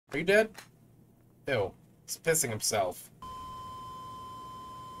Are you dead? Ew. He's pissing himself.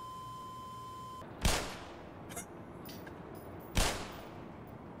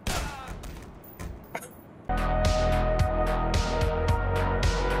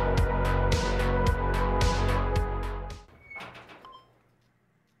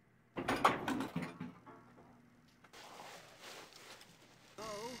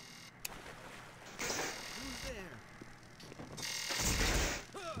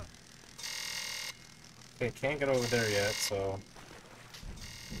 Okay, can't get over there yet, so...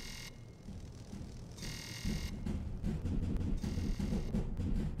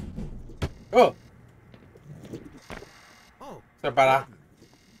 Oh! Oh, Bada.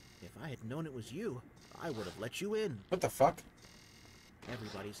 if I had known it was you, I would have let you in. What the fuck?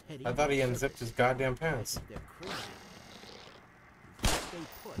 Everybody's heading. I thought he unzipped his goddamn pants. They're crazy. Stay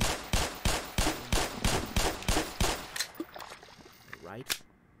put. Right?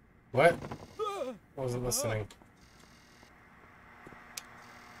 What? I wasn't listening.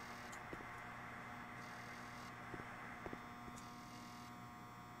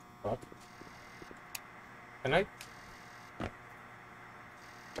 Fuck. Can I?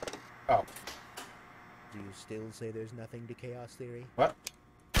 Oh. Do you still say there's nothing to chaos theory? What?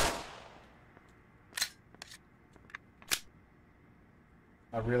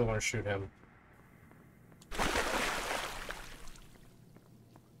 I really want to shoot him.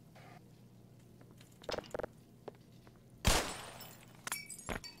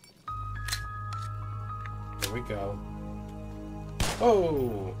 There we go.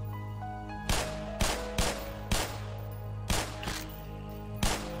 Oh!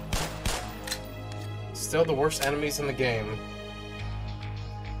 Still the worst enemies in the game.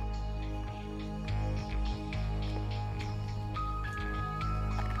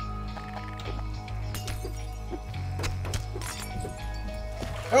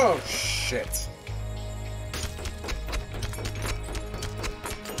 Oh, shit.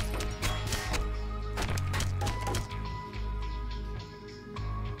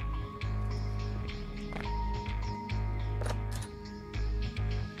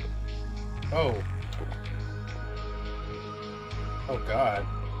 Oh. Oh, God.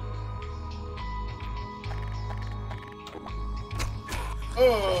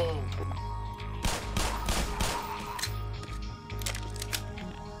 Oh!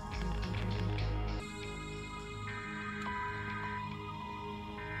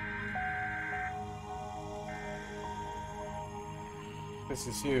 This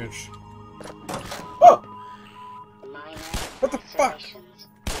is huge. Oh! What the fuck?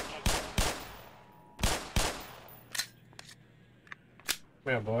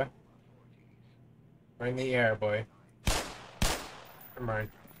 Come here, boy. Right in the air, boy. Come on.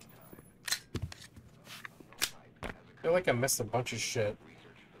 I feel like I missed a bunch of shit.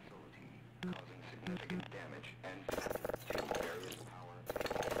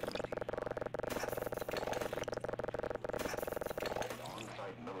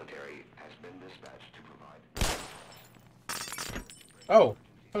 Oh,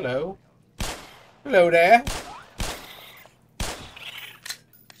 hello. Hello there.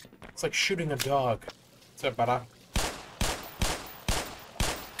 It's like shooting a dog. What's up, brother?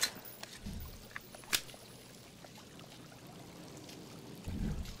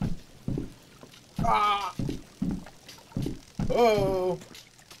 Ah! Oh!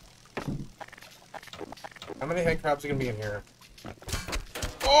 How many head crabs are gonna be in here?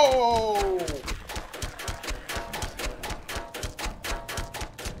 Oh!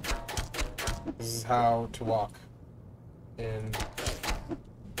 This is how to walk in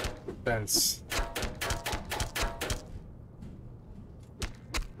fence.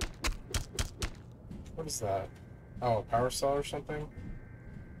 What is that? Oh, a power cell or something?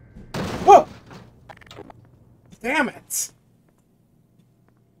 Whoa! Damn it!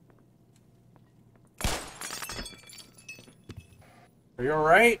 Are you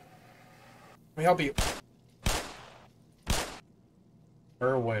alright? Let me help you.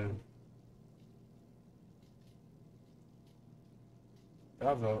 Irwin.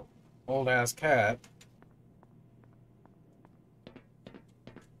 That was a old ass cat.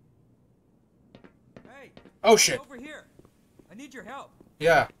 Hey! Oh shit! Over here! I need your help.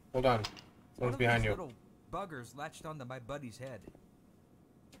 Yeah, hold on. One Someone's of behind these you. little buggers latched onto my buddy's head.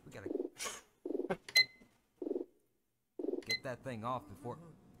 We gotta get that thing off before.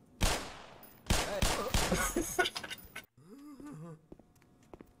 Hey!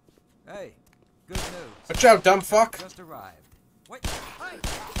 Hey! Good news. Watch out, dumb fuck! Just arrived. Wait! Hey!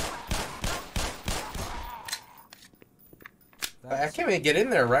 I can't even get in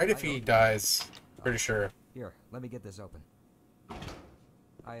there, right? If he dies. Pretty sure. Here, let me get this open.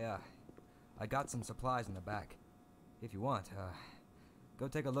 I got some supplies in the back. If you want, go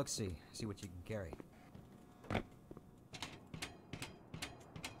take a look-see, see what you can carry.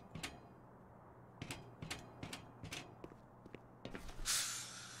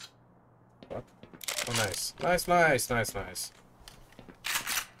 What? Oh, nice. Nice, nice, nice, nice.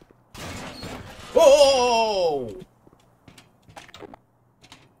 Whoa!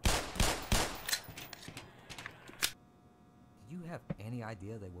 Did you have any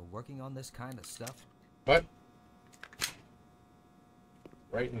idea they were working on this kind of stuff? What?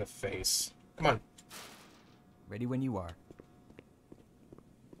 Right in the face. Come on. Ready when you are.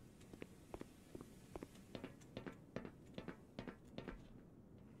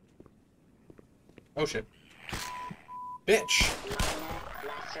 Oh shit. Bitch! Minor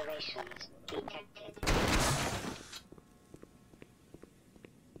lacerations detected.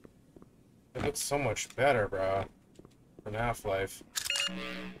 It looks so much better, bro. Than Half-Life.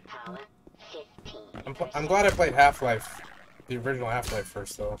 Power 15. I'm glad I played Half-Life. The original Half-Life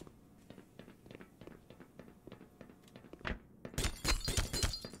first, though.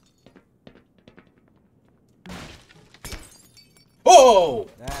 Whoa!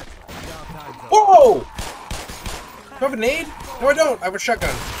 That's about time. Whoa! Do I have a nade? No, I don't. I have a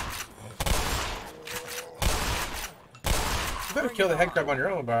shotgun. You better kill the head crab on your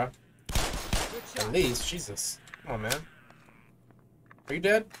own, bro. At least, Jesus. Come on, man. Are you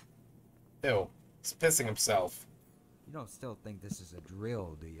dead? Ew. He's pissing himself. You don't still think this is a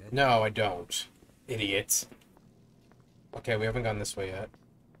drill, do you? No, I don't. Idiot. Okay, we haven't gone this way yet.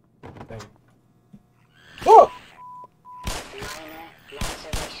 Thing. Oh! Minor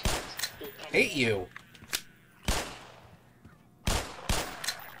lacerations detected. Hate you.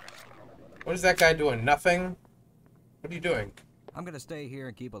 What is that guy doing? Nothing? What are you doing? I'm gonna stay here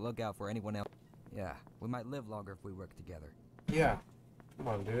and keep a lookout for anyone else. Yeah, we might live longer if we work together. Yeah. Come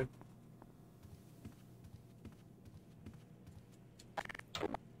on, dude.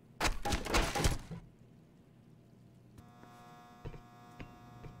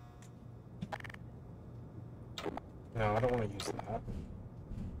 No, I don't want to use that.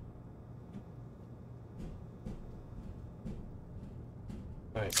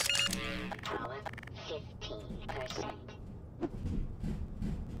 Nice. Power 15%.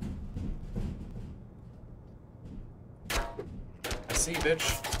 I see, bitch.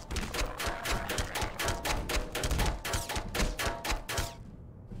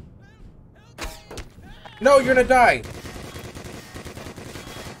 No, you're gonna die!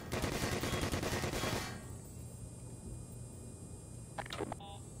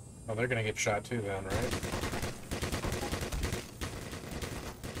 Oh, they're gonna get shot too then, right?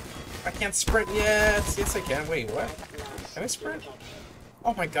 I can't sprint yet! Yes, I can. Wait, what? Can I sprint?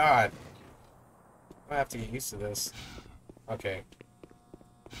 Oh my god. I have to get used to this. Okay.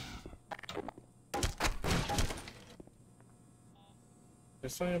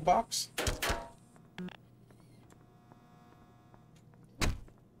 There's something in a box?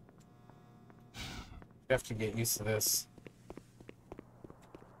 You have to get used to this.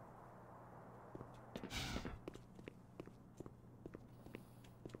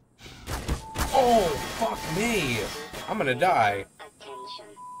 Oh, fuck me! I'm gonna die. Attention.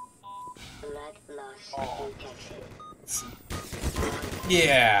 Blood loss detected.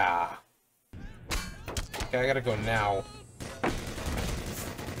 Yeah! Okay, I gotta go now.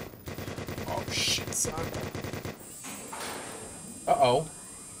 Oh, shit, son. Uh-oh.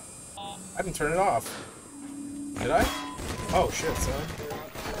 I didn't turn it off. Did I? Oh, shit, son.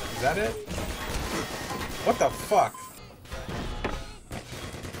 Is that it? What the fuck?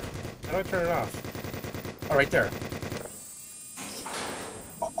 How do I turn it off? Oh, right there.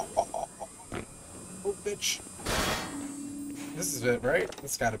 Oh, bitch. This is it, right?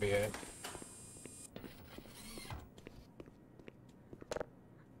 That's gotta be it.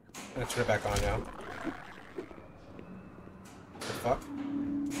 I'm gonna turn it back on now. What the fuck?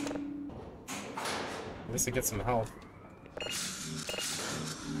 At least I get some health.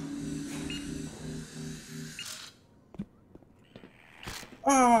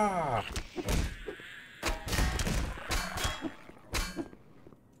 Ah!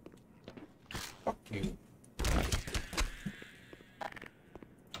 Fuck you.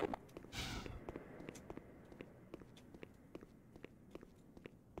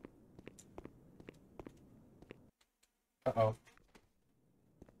 Uh-oh.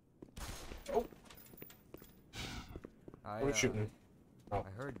 Oh! What are we shooting? Oh.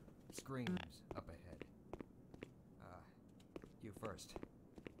 I heard screams up ahead. You first.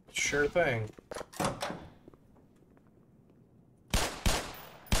 Sure thing.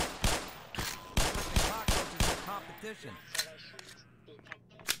 Cockroaches are competition. Lacerations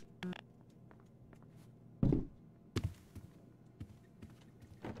detected.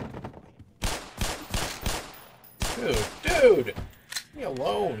 Dude! Leave me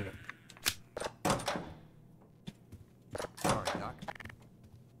alone. Sorry, Doc.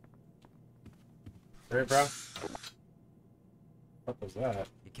 Right, bro? What was that?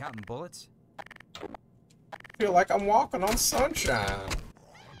 You counting bullets? Feel like I'm walking on sunshine.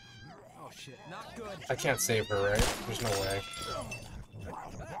 Oh shit, not good. I can't save her, right? There's no way.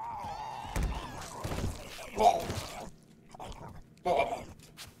 Oh. Oh.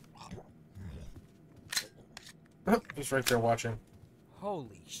 He's right there watching.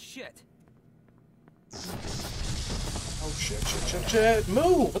 Holy shit. Oh shit.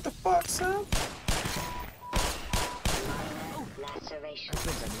 Move! What the fuck, son? Laceration.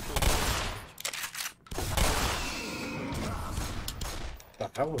 The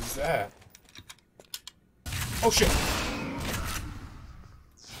hell was that? Oh shit!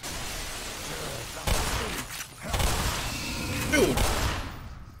 Dude!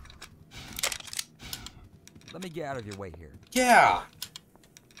 Let me get out of your way here. Yeah!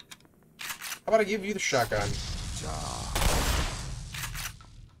 How about I give you the shotgun?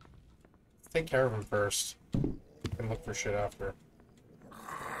 Take care of him first. And look for shit after.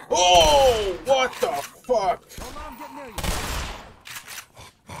 Oh! What the fuck? Don't let him get near you.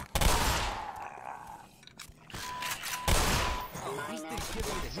 These things give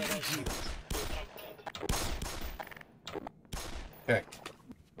me the heebie-jeebies. Okay.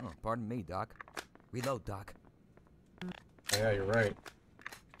 Oh, pardon me, Doc. Reload, Doc. Oh, yeah, you're right.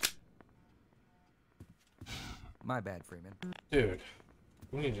 My bad, Freeman. Dude.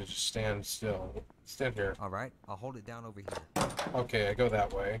 You need to just stand still. Stand here. Alright, I'll hold it down over here. Okay, I go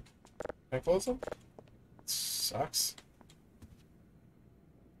that way. Can I close them? Sucks.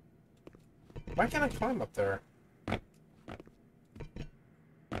 Why can't I climb up there?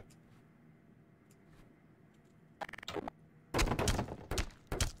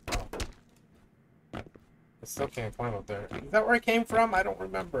 I still can't climb up there. Is that where I came from? I don't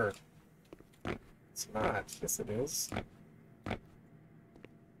remember. It's not. Yes, it is.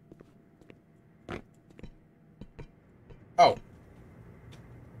 Oh.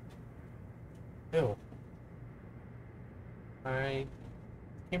 Ew. I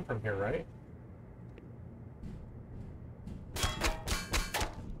came from here, right?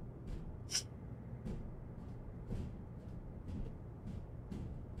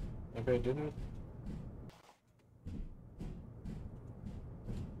 Maybe I didn't.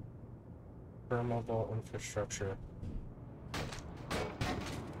 Mobile infrastructure.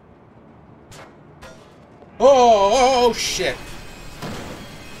 Oh shit!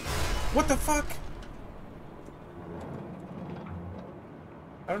 What the fuck?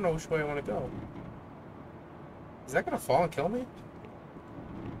 I don't know which way I want to go. Is that gonna fall and kill me?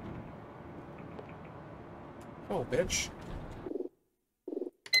 Oh, bitch.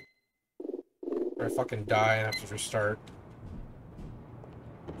 Or I fucking die and have to restart.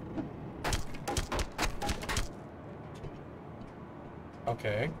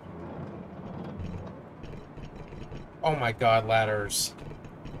 Okay. Oh my god, ladders.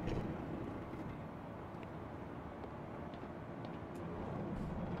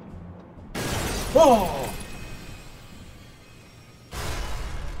 Oh!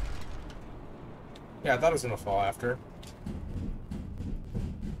 Yeah, I thought it was gonna fall after.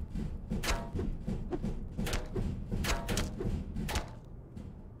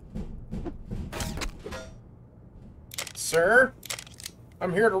 Sir?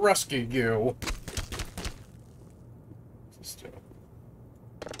 I'm here to rescue you.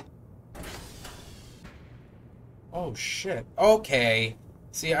 Oh shit. Okay.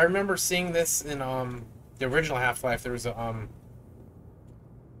 See, I remember seeing this in the original Half-Life. There was a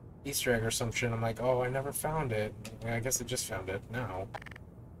Easter egg or some shit. I'm like, oh, I never found it. I guess I just found it now.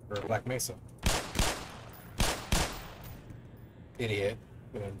 For Black Mesa. Idiot.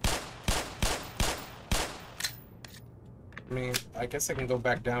 I mean, I guess I can go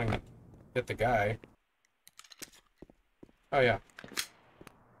back down and get the guy. Oh, yeah.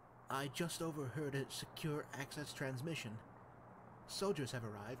 I just overheard a secure access transmission. Soldiers have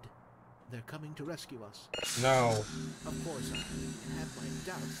arrived. They're coming to rescue us. No. Of course, I have my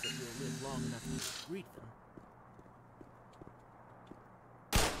doubts that we'll live long enough to greet them.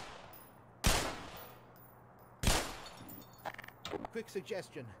 Quick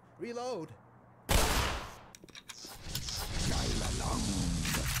suggestion. Reload.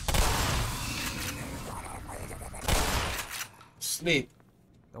 Sleep.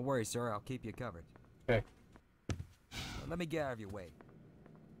 Don't worry, sir. I'll keep you covered. Okay. Let me get out of your way.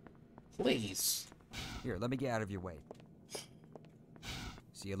 Please. Here, let me get out of your way.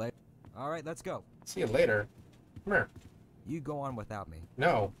 See you later. All right, let's go. See you later. Come here. You go on without me.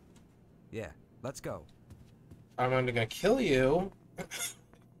 No. Yeah, let's go. I'm gonna kill you.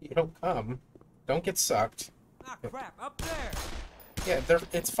 You don't come. Don't get sucked. Ah, crap! Up there! Yeah,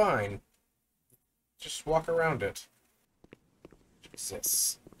 it's fine. Just walk around it.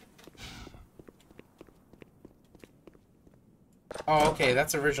 Jesus. Oh, okay,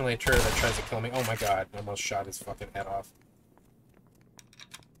 that's originally a turret that tries to kill me. Oh my god, I almost shot his fucking head off.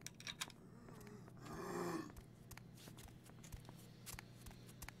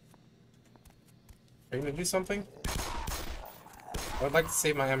 Are you gonna do something? I would like to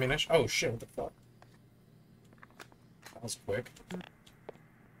save my ammunition. Oh shit, what the fuck? That was quick.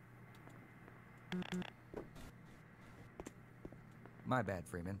 My bad,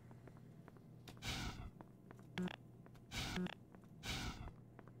 Freeman.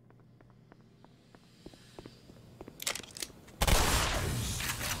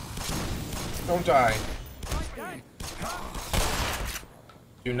 Don't die.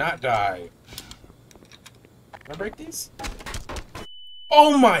 Do not die. Can I break these?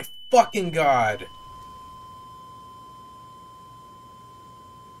 Oh my fucking god!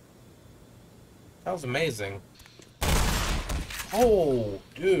 That was amazing. Oh,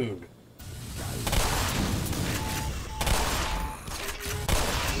 dude.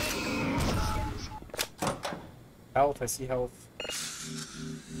 Health, I see health.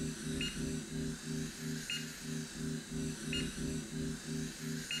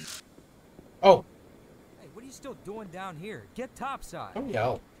 Oh! Hey, what are you still doing down here? Get topside. Don't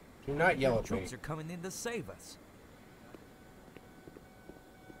yell. Do not yell at me. Troops are coming in to save us.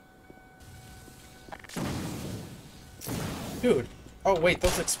 Dude. Oh, wait,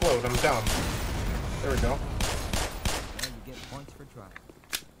 those explode. I'm dumb. There we go. And you get points for trying.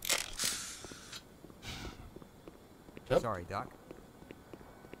 Yep. Sorry, Doc.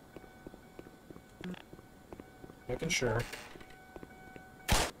 Making sure.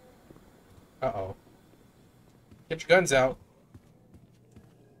 Uh-oh. Get your guns out.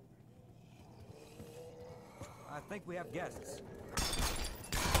 I think we have guests.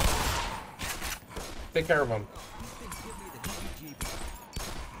 Take care of them. These things give me the heebie-jeebies.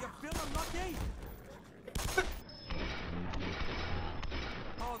 You feeling lucky?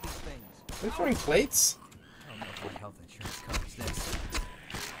 All these things. Are you throwing plates? I don't know if my health insurance covers this.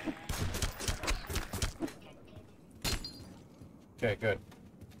 Okay, good.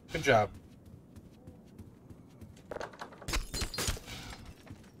 Good job.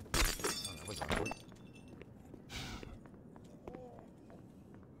 Oh, that was awkward.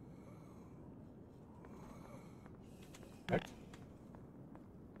 Okay.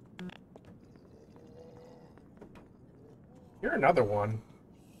 You're another one.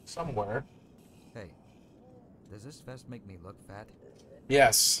 Somewhere. Hey, does this vest make me look fat?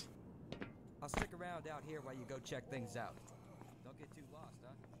 Yes. I'll stick around out here while you go check things out. Don't get too lost,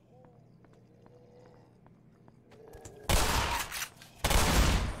 huh?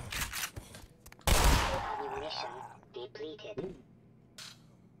 Ammunition depleted.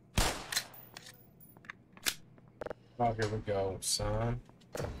 Oh, here we go, son.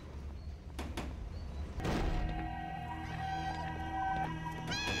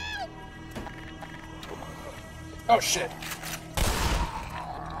 Oh, shit.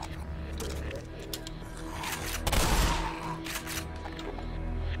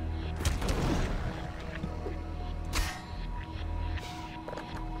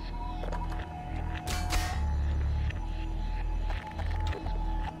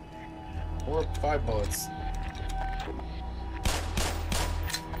 Or 5 bullets.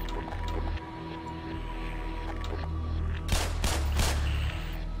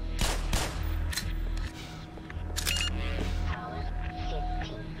 Power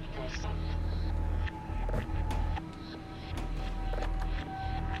 15%.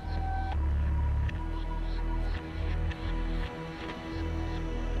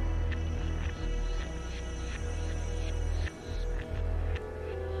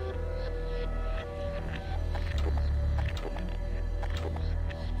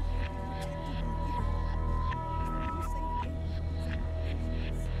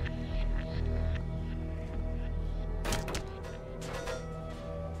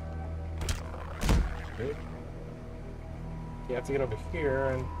 Good. You have to get over here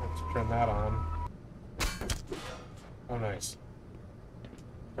and have to turn that on. Oh, nice.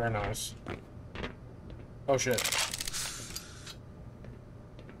 Very nice. Oh, shit.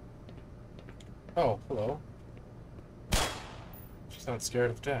 Oh, hello. She's not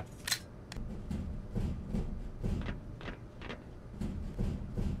scared of death.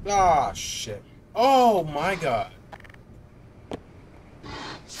 Ah, shit. Oh, my God.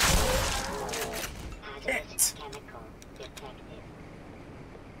 Hazardous chemical detected.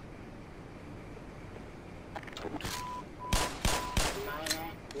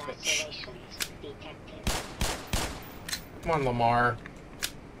 Come on, Lamar. Is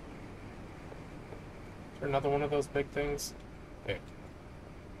there another one of those big things? Okay.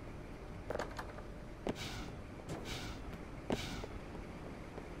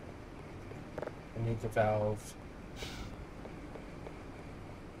 I need the valve.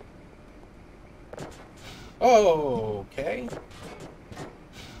 Oh, okay.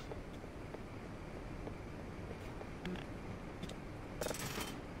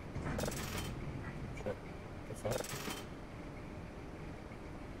 Shit. The fuck?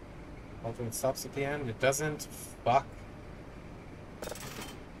 Hopefully it stops at the end. It doesn't. Fuck.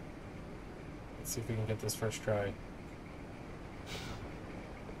 Let's see if we can get this first try.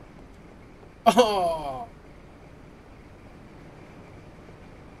 Oh!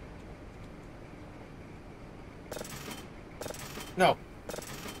 No.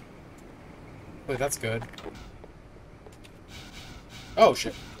 Wait, that's good. Oh,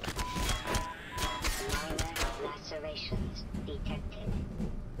 shit. Minor lacerations detected.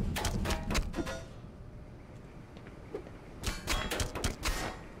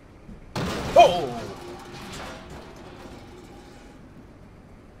 Oh!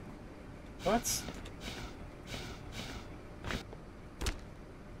 What?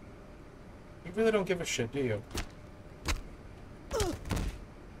 You really don't give a shit, do you?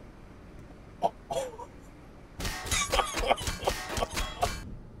 Oh.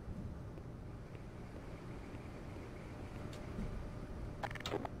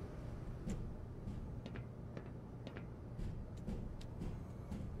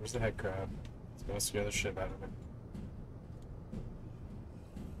 Where's the head crab? It's gonna scare the shit out of me.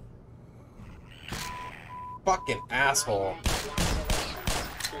 Fucking asshole.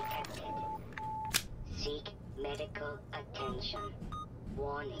 Seek medical attention.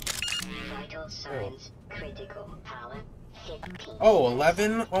 Warning. Vital signs critical. Power 15. Oh,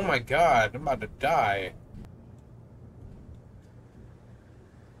 11? Oh my god, I'm about to die.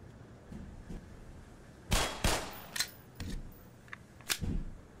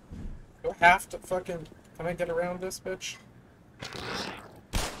 Do I have to fucking... Can I get around this bitch?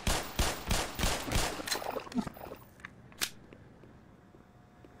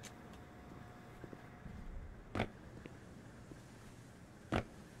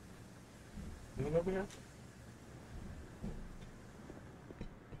 Anything over here?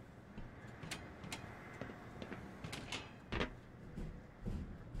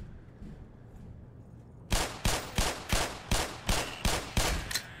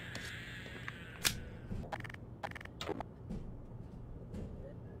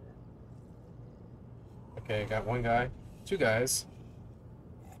 Okay, got one guy. Two guys.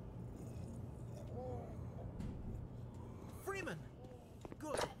 Freeman!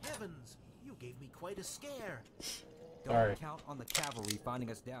 Good heavens! You gave me quite a scare. Don't Sorry. count on the cavalry finding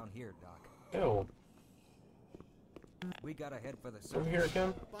us down here, Doc. Ew. We gotta head for the Over surface. here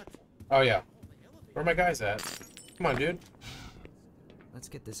again? But Oh yeah. Where are my guys at? Come on, dude. Let's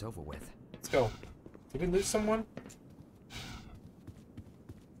get this over with. Let's go. Did we lose someone?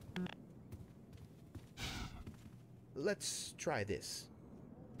 let's try this.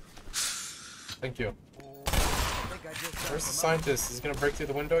 Thank you. I think I just Where's the scientist? Is he gonna break through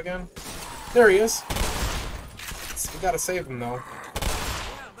the window again? There he is! We gotta save him though.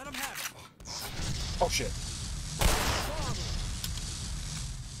 Oh shit.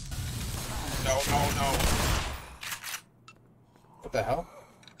 No, no, no. What the hell?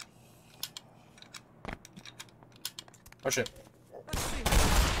 Oh shit.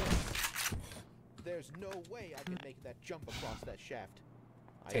 There's no way I can make that jump across that shaft.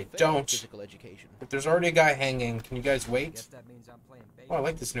 Okay, I failed don't. Physical education. If there's already a guy hanging, can you guys Guess wait? that means I'm playing bait. Oh, I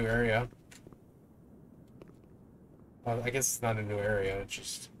like this new area. Well, I guess it's not a new area, it's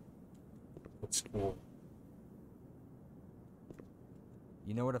just... It's cool.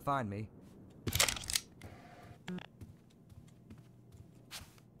 You know where to find me.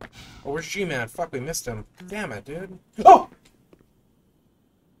 Oh, where's G-Man? Fuck, we missed him. Damn it, dude. Oh!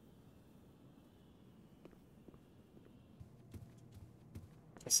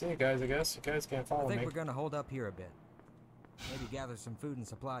 I see you guys, I guess. You guys can't I follow think me. we're gonna hold up here a bit. Maybe gather some food and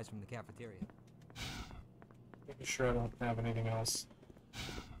supplies from the cafeteria. Making sure I don't have anything else.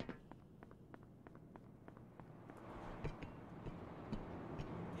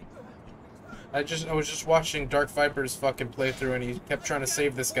 I was just watching Dark Viper's fucking playthrough and he kept trying to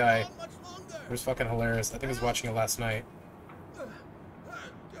save this guy. It was fucking hilarious. I think I was watching it last night.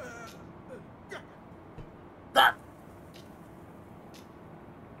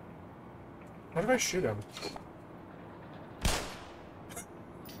 How did I shoot him?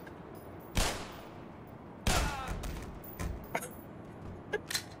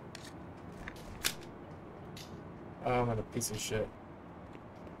 now I'm at a piece of shit.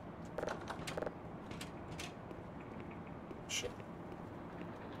 Shit.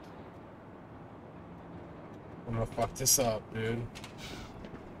 I'm gonna fuck this up, dude.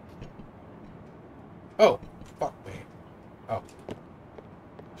 Oh! Fuck me. Oh.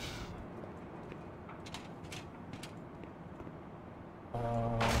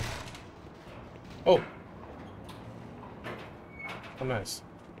 Oh! Oh, nice.